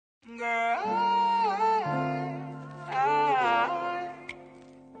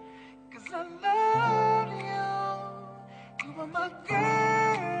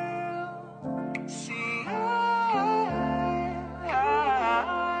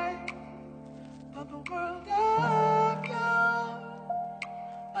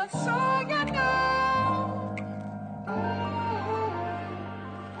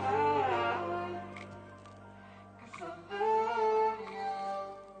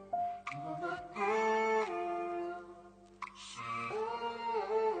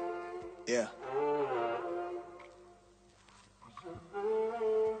Yeah.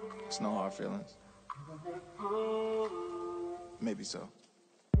 It's no hard feelings. Maybe so.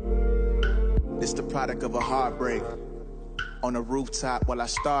 It's the product of a heartbreak. On a rooftop while I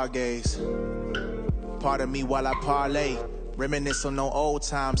stargaze. Pardon me while I parlay. Reminisce on no old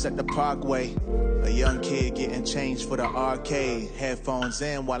times at the parkway. A young kid getting changed for the arcade. Headphones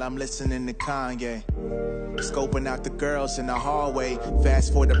in while I'm listening to Kanye. Scoping out the girls in the hallway.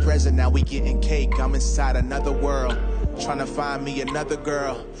 Fast forward to present, now we getting cake. I'm inside another world, trying to find me another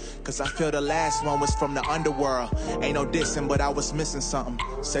girl. Cause I feel the last one was from the underworld. Ain't no dissing, but I was missing something.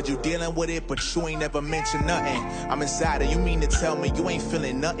 Said you dealing with it, but you ain't never mentioned nothing. I'm inside her, you mean to tell me you ain't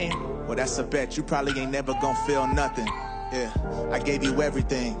feeling nothing? Well, that's a bet, you probably ain't never gonna feel nothing. Yeah, I gave you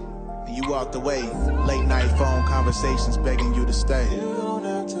everything, and you walked away. Late night phone conversations begging you to stay. You don't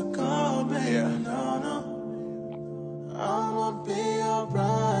have to call, baby, Yeah. no, no. I'ma be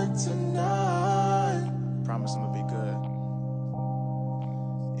alright tonight. Promise I'm gonna be good.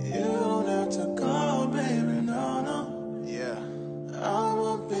 You don't have to call, baby, no, no. Yeah.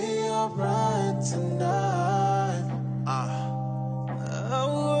 I'ma be alright tonight.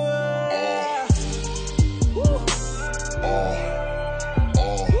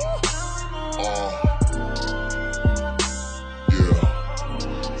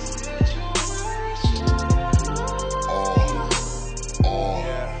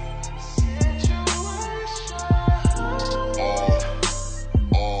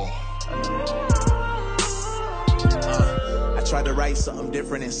 Tried to write something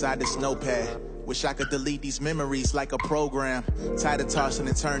different inside this notepad. Wish I could delete these memories like a program. Tired of tossing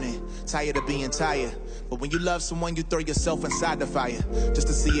and turning, tired of being tired. But when you love someone, you throw yourself inside the fire. Just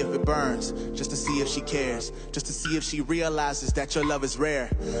to see if it burns, just to see if she cares. Just to see if she realizes that your love is rare.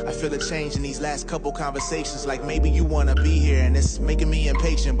 I feel a change in these last couple conversations. Like maybe you wanna be here and it's making me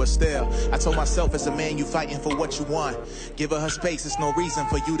impatient. But still, I told myself as a man, you fighting for what you want. Give her space, it's no reason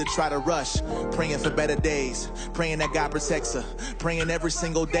for you to try to rush. Praying for better days, praying that God protects her. Praying every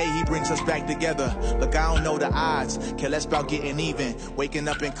single day he brings us back together. Look, I don't know the odds, care less about getting even. Waking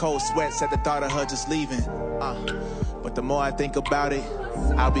up in cold sweats at the thought of her just leaving. But the more I think about it,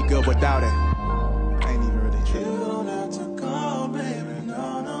 I'll be good without it. I ain't even really tripping. You don't have to call, baby,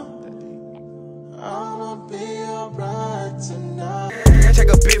 no, no. I'ma be alright tonight. I take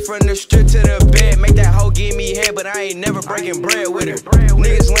a bit from the strip to the bed, make that hoe give me head, but I ain't never breaking bread with her.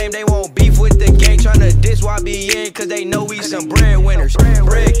 Niggas lame, they won't beef with the gang, tryna diss why I be in, cause they know we some breadwinners.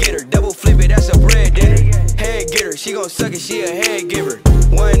 Bread getter, double flip it, that's a bread dinner. Head getter, she gon' suck it, she a head giver.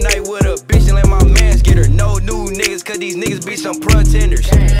 One night with a bitch and let my mans get her. No new niggas, cause these niggas be some pretenders.